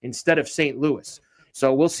instead of St. Louis.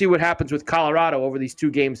 So we'll see what happens with Colorado over these 2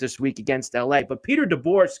 games this week against LA. But Peter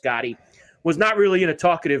DeBoer, Scotty, was not really in a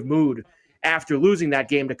talkative mood after losing that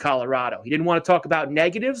game to Colorado. He didn't want to talk about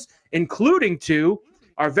negatives, including to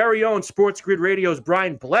our very own Sports Grid Radio's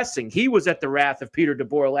Brian Blessing. He was at the wrath of Peter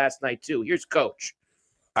DeBoer last night, too. Here's Coach.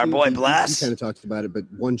 Our boy Bless. You kind of talked about it, but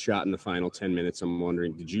one shot in the final 10 minutes, I'm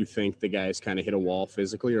wondering, did you think the guys kind of hit a wall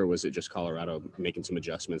physically, or was it just Colorado making some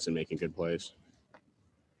adjustments and making good plays?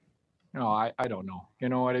 No, I don't know. You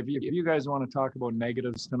know what? If you guys want to talk about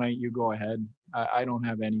negatives tonight, you go ahead. I don't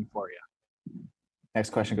have any for you.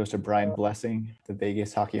 Next question goes to Brian Blessing, the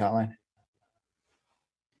Vegas Hockey Hotline.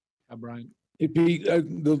 Brian.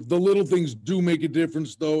 The little things do make a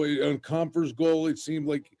difference, though. On Comfer's goal, it seemed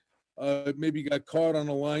like maybe got caught on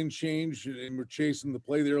a line change and we're chasing the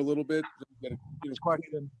play there a little bit. Next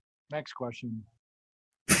question.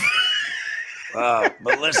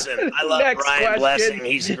 But listen, I love Brian Blessing.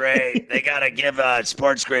 He's great. They got to give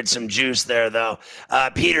Sports Grid some juice there, though.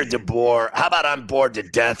 Peter DeBoer, how about I'm bored to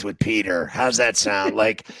death with Peter? How's that sound?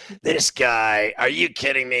 Like, this guy, are you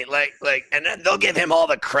kidding me? Like, and then they'll give him all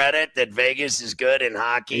the credit that Vegas is good in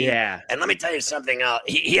hockey. Yeah. And let me tell you something else.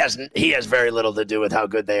 He has very little to do with how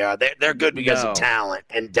good they are. They're good because of talent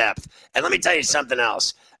and depth. And let me tell you something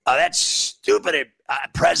else. That stupid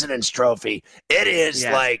President's Trophy. It is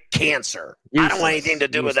like cancer. I don't want anything to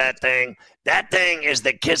do with that thing. That thing is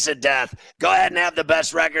the kiss of death. Go ahead and have the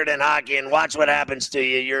best record in hockey and watch what happens to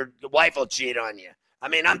you. Your wife will cheat on you. I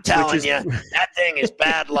mean, I'm telling you, that thing is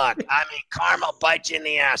bad luck. I mean, karma will bite you in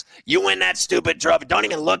the ass. You win that stupid trophy. Don't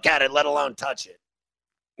even look at it, let alone touch it.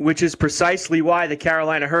 Which is precisely why the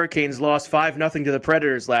Carolina Hurricanes lost 5-0 to the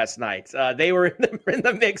Predators last night. They were in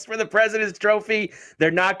the mix for the President's Trophy. They're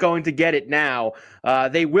not going to get it now.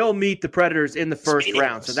 They will meet the Predators in the first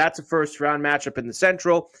round. So that's a first-round matchup in the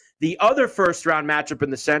Central. The other first-round matchup in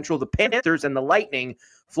the Central, the Panthers and the Lightning.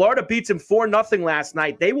 Florida beats them 4-0 last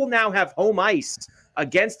night. They will now have home ice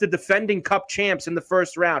against the defending Cup champs in the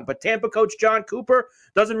first round. But Tampa coach John Cooper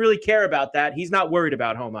doesn't really care about that. He's not worried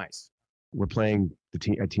about home ice. We're playing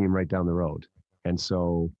a team right down the road. And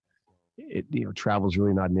so travel is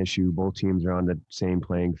really not an issue. Both teams are on the same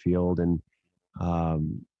playing field. And, I've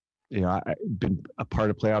been a part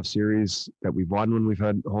of playoff series that we've won when we've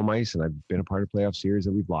had home ice, and I've been a part of playoff series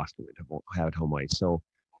that we've lost when we've had home ice. So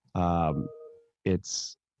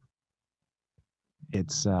it's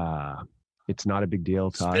not a big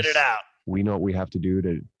deal to us. Spit it out. We know what we have to do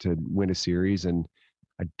to win a series, and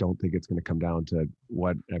I don't think it's going to come down to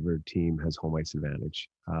whatever team has home ice advantage.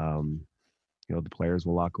 The players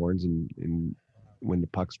will lock horns and when the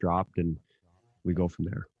puck's dropped, and we go from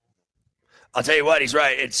there. I'll tell you what, he's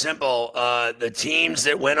right. It's simple. The teams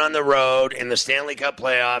that win on the road in the Stanley Cup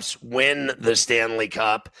playoffs win the Stanley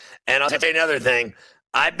Cup. And I'll tell you another thing.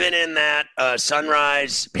 I've been in that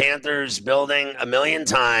Sunrise Panthers building a million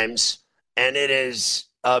times, and it is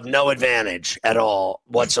of no advantage at all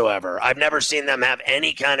whatsoever. I've never seen them have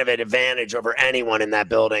any kind of an advantage over anyone in that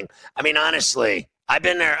building. I mean, honestly, I've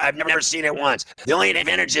been there. I've never seen it once. The only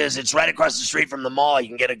advantage is it's right across the street from the mall. You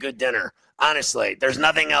can get a good dinner. Honestly, there's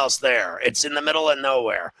nothing else there. It's in the middle of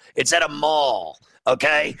nowhere. It's at a mall.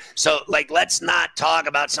 Okay? So, let's not talk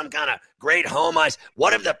about some kind of great home ice.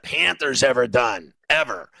 What have the Panthers ever done?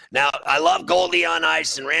 Ever. Now, I love Goldie on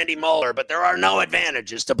ice and Randy Moeller, but there are no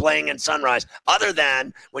advantages to playing in Sunrise other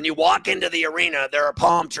than when you walk into the arena, there are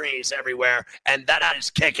palm trees everywhere, and that is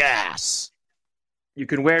kick-ass. You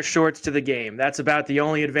can wear shorts to the game. That's about the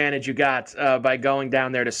only advantage you got by going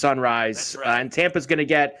down there to Sunrise. Right. And Tampa was going to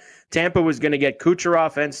get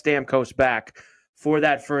Kucherov and Stamkos back for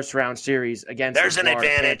that first-round series against There's the an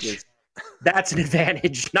advantage. Panthers. That's an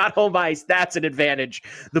advantage. Not home ice. That's an advantage.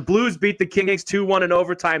 The Blues beat the Kings 2-1 in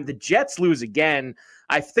overtime. The Jets lose again.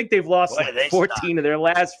 I think they've lost 14 of their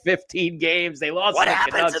last 15 games. They lost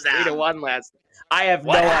 3-1 last. I have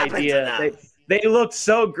no idea. They looked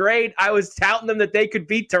so great. I was touting them that they could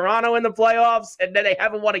beat Toronto in the playoffs, and then they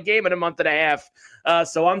haven't won a game in a month and a half.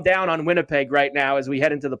 So I'm down on Winnipeg right now as we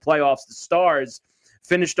head into the playoffs. The Stars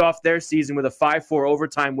finished off their season with a 5-4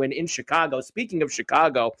 overtime win in Chicago. Speaking of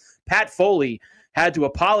Chicago, Pat Foley had to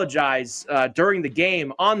apologize during the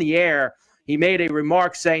game on the air. He made a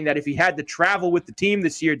remark saying that if he had to travel with the team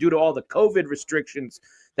this year due to all the COVID restrictions,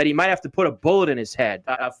 that he might have to put a bullet in his head.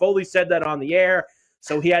 Foley said that on the air.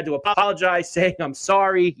 So he had to apologize, saying, "I'm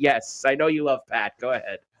sorry." Yes, I know you love Pat. Go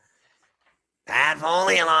ahead. Pat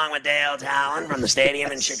Foley along with Dale Talon from the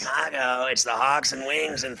stadium in Chicago. It's the Hawks and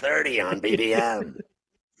Wings in 30 on BBM.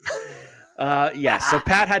 So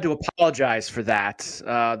Pat had to apologize for that.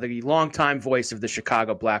 The longtime voice of the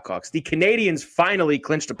Chicago Blackhawks. The Canadians finally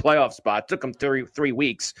clinched a playoff spot. Took them 3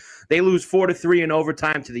 weeks. They lose 4-3 in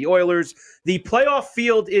overtime to the Oilers. The playoff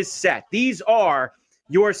field is set. These are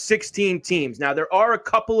your 16 teams. Now, there are a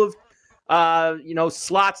couple of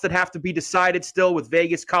slots that have to be decided still with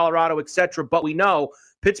Vegas, Colorado, etc. But we know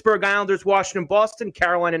Pittsburgh Islanders, Washington, Boston,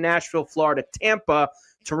 Carolina, Nashville, Florida, Tampa,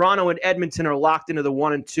 Toronto, and Edmonton are locked into the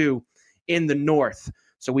 1 and 2 in the North.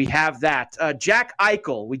 So we have that. Jack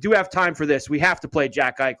Eichel, we do have time for this. We have to play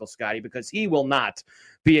Jack Eichel, Scotty, because he will not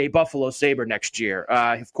be a Buffalo Sabre next year.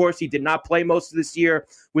 Of course, he did not play most of this year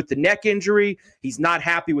with the neck injury. He's not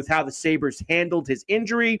happy with how the Sabres handled his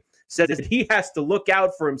injury. Says that he has to look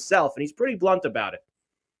out for himself, and he's pretty blunt about it.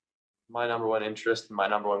 My number one interest and my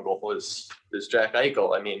number one goal is Jack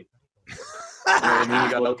Eichel. I mean, you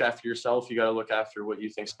got to look after yourself. You got to look after what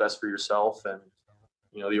you think's best for yourself, and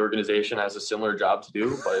the organization has a similar job to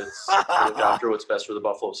do, but it's to look after what's best for the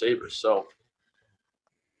Buffalo Sabres. So,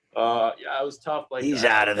 it was tough. He's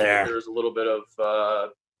out of there. There's a little bit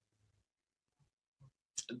of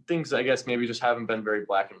things, I guess, maybe just haven't been very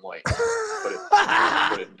black and white. Put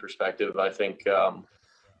it in perspective. I think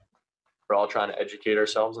we're all trying to educate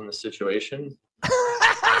ourselves in this situation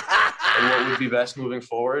and what would be best moving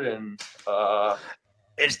forward. And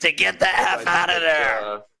is to get the F out of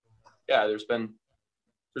there.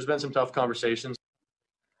 There's been some tough conversations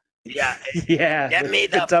Yeah. Yeah. Get me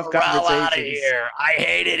the tough Pharrell out of conversations. here. I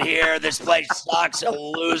hate it here. This place sucks.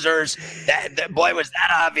 Losers. Boy, was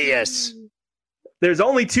that obvious. There's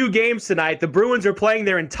only 2 games tonight. The Bruins are playing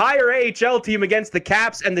their entire AHL team against the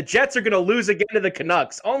Caps, and the Jets are going to lose again to the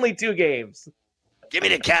Canucks. Only 2 games. Give me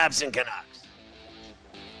the Caps and Canucks.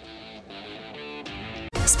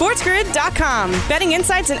 SportsGrid.com. Betting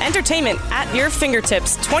insights and entertainment at your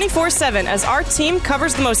fingertips 24/7 as our team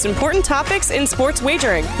covers the most important topics in sports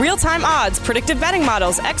wagering. Real-time odds, predictive betting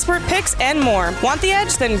models, expert picks, and more. Want the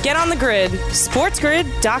edge? Then get on the grid.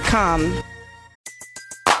 SportsGrid.com.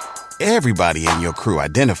 Everybody in your crew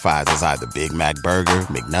identifies as either Big Mac Burger,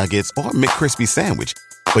 McNuggets, or McCrispy Sandwich.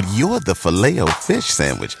 But you're the Filet-O-Fish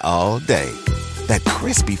Sandwich all day. That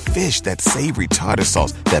crispy fish, that savory tartar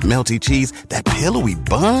sauce, that melty cheese, that pillowy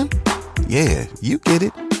bun. Yeah, you get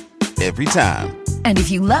it. Every time. And if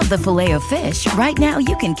you love the Filet-O-Fish, right now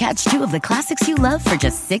you can catch 2 of the classics you love for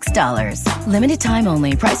just $6. Limited time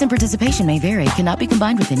only. Price and participation may vary. Cannot be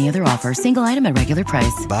combined with any other offer. Single item at regular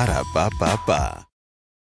price. Ba-da-ba-ba-ba.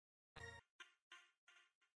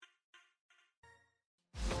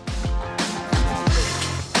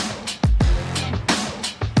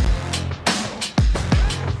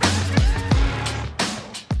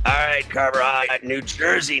 All right, Carver High. New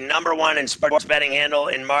Jersey, number 1 in sports betting handle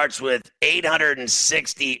in March with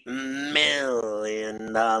 $860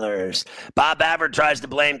 million. Bob Baffert tries to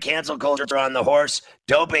blame cancel culture on the horse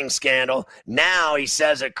doping scandal. Now he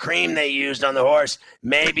says a cream they used on the horse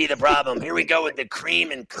may be the problem. Here we go with the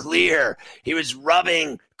cream and clear. He was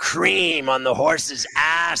rubbing cream on the horse's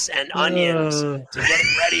ass and onions to get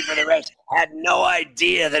it ready for the race. Had no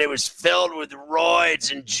idea that it was filled with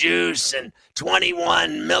roids and juice and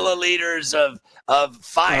 21 milliliters of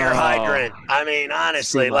fire hydrant. I mean,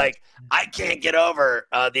 honestly, like, I can't get over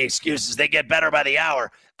the excuses. They get better by the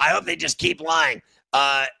hour. I hope they just keep lying.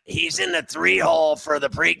 He's in the 3-hole for the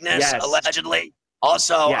Preakness, allegedly.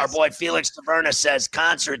 Also, our boy Felix Taverna says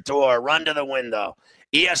concert tour, run to the window.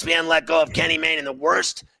 ESPN let go of Kenny Mayne in the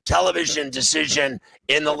worst television decision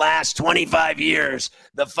in the last 25 years.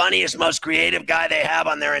 The funniest, most creative guy they have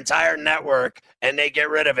on their entire network, and they get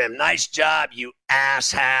rid of him. Nice job, you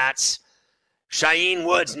asshats. Shailene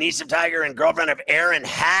Woods, niece of Tiger and girlfriend of Aaron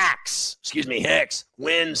Hicks,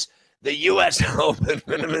 wins the U.S. Open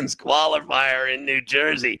Women's Qualifier in New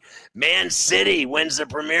Jersey. Man City wins the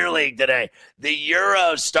Premier League today. The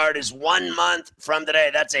Euros start is 1 month from today.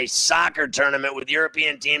 That's a soccer tournament with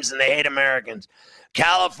European teams, and they hate Americans.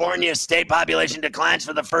 California's state population declines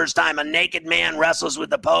for the first time. A naked man wrestles with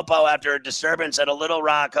the popo after a disturbance at a Little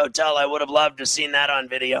Rock hotel. I would have loved to have seen that on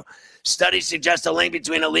video. Studies suggest a link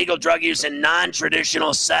between illegal drug use and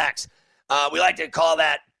non-traditional sex. We like to call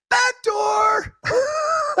that backdoor.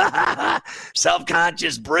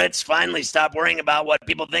 Self-conscious Brits finally stop worrying about what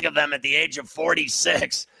people think of them at the age of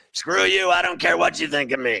 46. Screw you. I don't care what you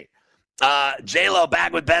think of me. J-Lo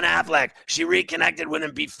back with Ben Affleck. She reconnected with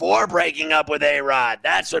him before breaking up with A-Rod.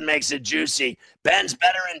 That's what makes it juicy. Ben's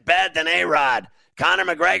better in bed than A-Rod. Conor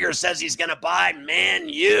McGregor says he's going to buy Man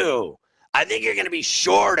U. I think you're going to be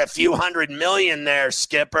short a few $100 million there,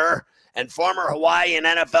 Skipper. And former Hawaii and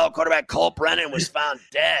NFL quarterback Colt Brennan was found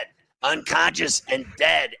dead, unconscious and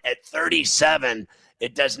dead at 37.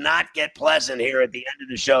 It does not get pleasant here at the end of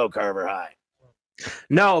the show, Carver High.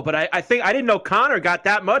 No, but I think I didn't know Connor got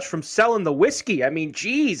that much from selling the whiskey. I mean,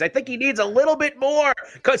 geez, I think he needs a little bit more.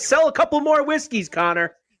 Sell a couple more whiskeys,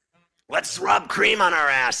 Connor. Let's rub cream on our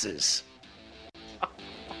asses.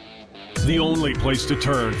 The only place to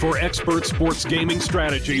turn for expert sports gaming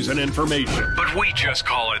strategies and information. But we just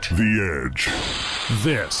call it The Edge.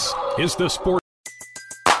 This is the Sports.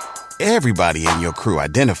 Everybody in your crew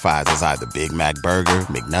identifies as either Big Mac Burger,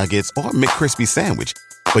 McNuggets, or McCrispy Sandwich.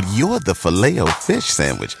 But you're the Filet-O-Fish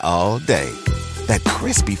Sandwich all day. That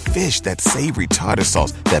crispy fish, that savory tartar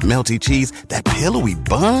sauce, that melty cheese, that pillowy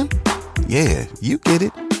bun. Yeah, you get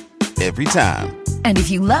it. Every time. And if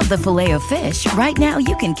you love the Filet-O-Fish, right now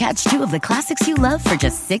you can catch 2 of the classics you love for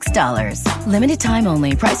just $6. Limited time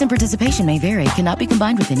only. Price and participation may vary. Cannot be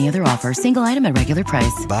combined with any other offer. Single item at regular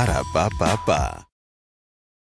price. Ba-da-ba-ba-ba.